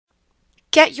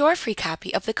Get your free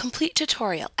copy of the complete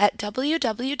tutorial at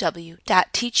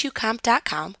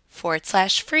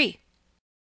www.teachucomp.com/free.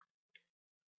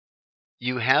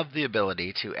 You have the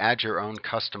ability to add your own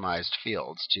customized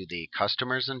fields to the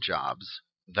Customers and Jobs,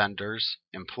 Vendors,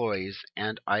 Employees,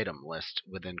 and Item list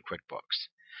within QuickBooks.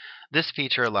 This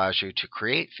feature allows you to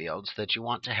create fields that you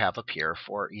want to have appear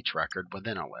for each record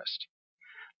within a list.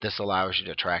 This allows you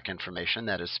to track information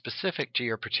that is specific to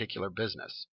your particular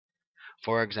business.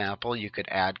 For example, you could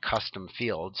add custom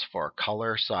fields for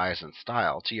color, size, and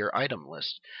style to your item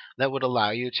list that would allow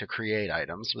you to create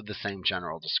items with the same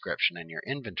general description in your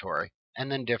inventory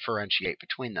and then differentiate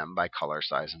between them by color,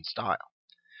 size, and style.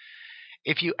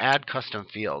 If you add custom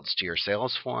fields to your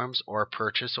sales forms or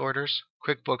purchase orders,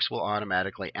 QuickBooks will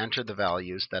automatically enter the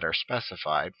values that are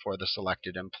specified for the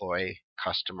selected employee,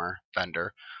 customer,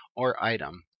 vendor, or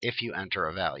item if you enter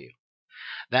a value.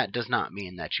 That does not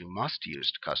mean that you must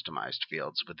use customized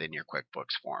fields within your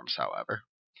QuickBooks forms, however.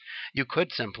 You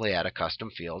could simply add a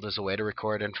custom field as a way to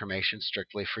record information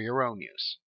strictly for your own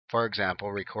use. For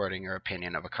example, recording your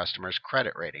opinion of a customer's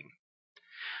credit rating.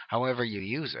 However you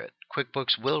use it,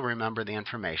 QuickBooks will remember the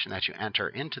information that you enter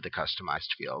into the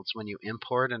customized fields when you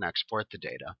import and export the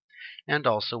data, and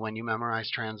also when you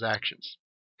memorize transactions.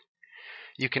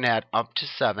 You can add up to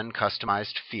 7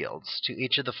 customized fields to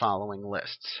each of the following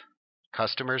lists: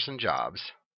 Customers and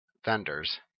Jobs,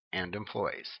 Vendors, and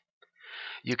Employees.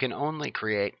 You can only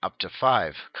create up to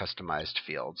 5 customized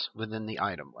fields within the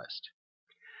item list.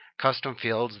 Custom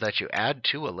fields that you add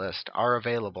to a list are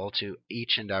available to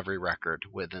each and every record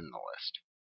within the list.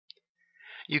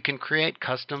 You can create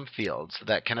custom fields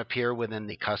that can appear within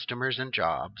the Customers and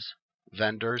Jobs,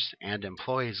 Vendors, and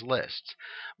Employees lists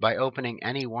by opening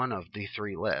any one of the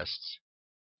 3 lists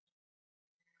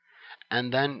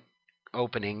and then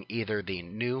opening either the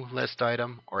New List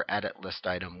Item or Edit List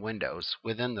Item windows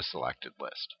within the selected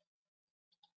list.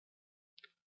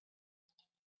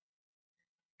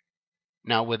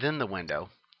 Now within the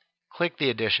window, click the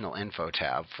Additional Info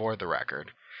tab for the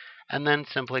record, and then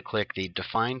simply click the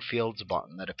Define Fields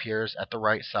button that appears at the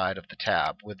right side of the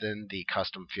tab within the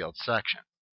Custom Fields section.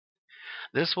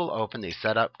 This will open the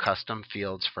Set Up Custom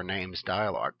Fields for Names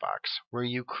dialog box, where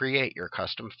you create your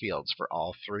custom fields for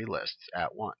all 3 lists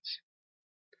at once.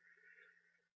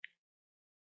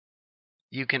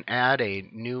 You can add a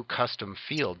new custom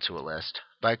field to a list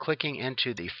by clicking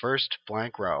into the first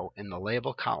blank row in the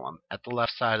label column at the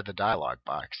left side of the dialog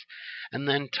box, and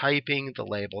then typing the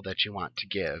label that you want to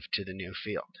give to the new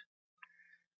field.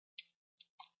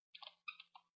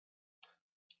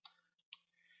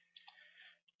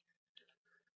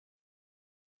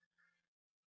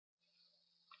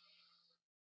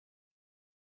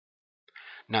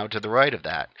 Now to the right of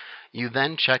that, you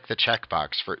then check the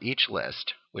checkbox for each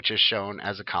list, which is shown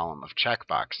as a column of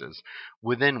checkboxes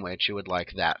within which you would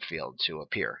like that field to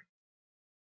appear.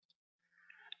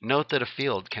 Note that a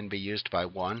field can be used by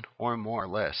one or more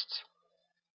lists.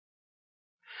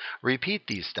 Repeat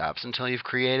these steps until you've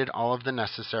created all of the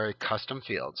necessary custom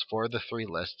fields for the 3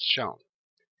 lists shown.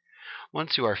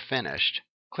 Once you are finished,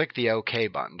 click the OK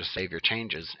button to save your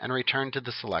changes and return to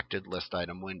the selected list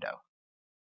item window.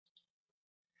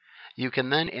 You can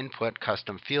then input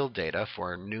custom field data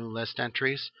for new list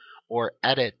entries or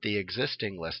edit the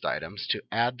existing list items to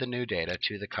add the new data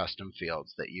to the custom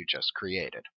fields that you just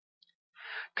created.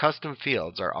 Custom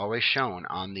fields are always shown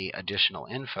on the Additional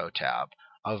Info tab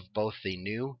of both the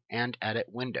New and Edit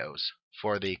windows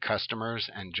for the Customers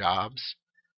and Jobs,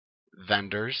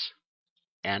 Vendors,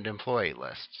 and Employee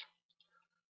lists.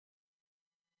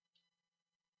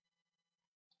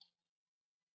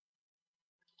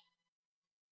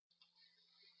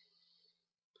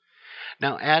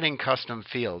 Now, adding custom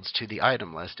fields to the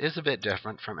item list is a bit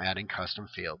different from adding custom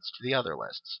fields to the other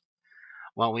lists.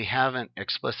 While we haven't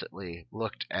explicitly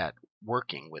looked at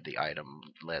working with the item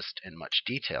list in much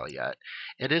detail yet,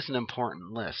 it is an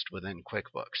important list within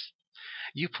QuickBooks.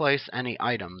 You place any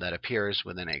item that appears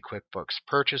within a QuickBooks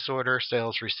purchase order,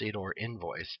 sales receipt, or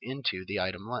invoice into the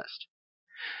item list.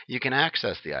 You can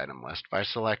access the item list by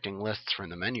selecting Lists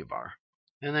from the menu bar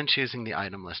and then choosing the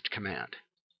Item List command.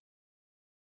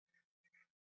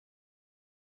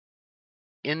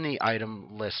 In the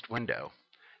Item List window,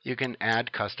 you can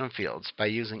add custom fields by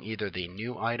using either the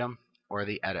New Item or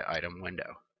the Edit Item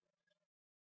window.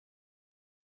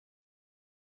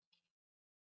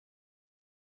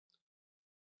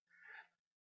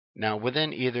 Now,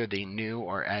 within either the New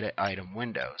or Edit Item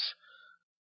windows,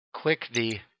 click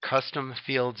the Custom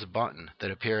Fields button that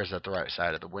appears at the right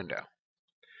side of the window.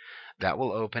 That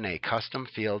will open a Custom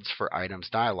Fields for Items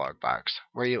dialog box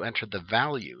where you enter the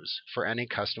values for any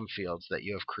custom fields that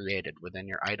you have created within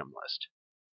your item list.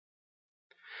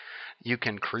 You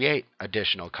can create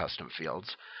additional custom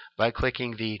fields by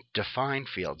clicking the Define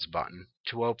Fields button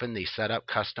to open the Set Up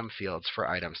Custom Fields for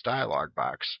Items dialog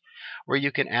box, where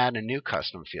you can add a new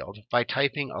custom field by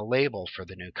typing a label for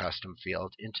the new custom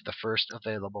field into the first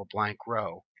available blank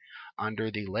row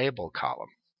under the Label column.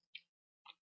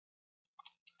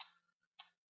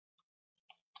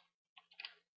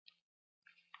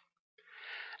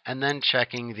 And then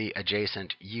checking the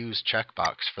adjacent Use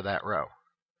checkbox for that row.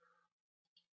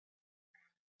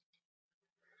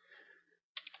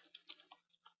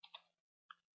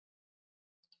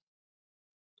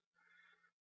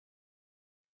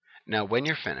 Now when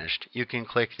you're finished, you can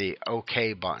click the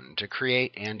OK button to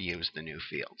create and use the new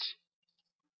fields.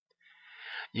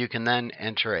 You can then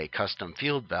enter a custom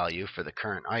field value for the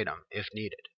current item if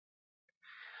needed.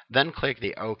 Then click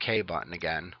the OK button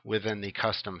again within the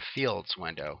Custom Fields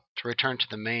window to return to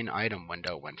the main item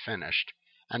window when finished,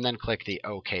 and then click the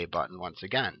OK button once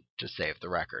again to save the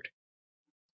record.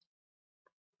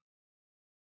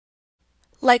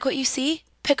 Like what you see?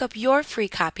 Pick up your free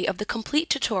copy of the complete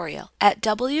tutorial at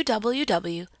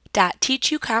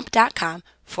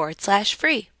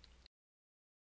www.teachucomp.com/free.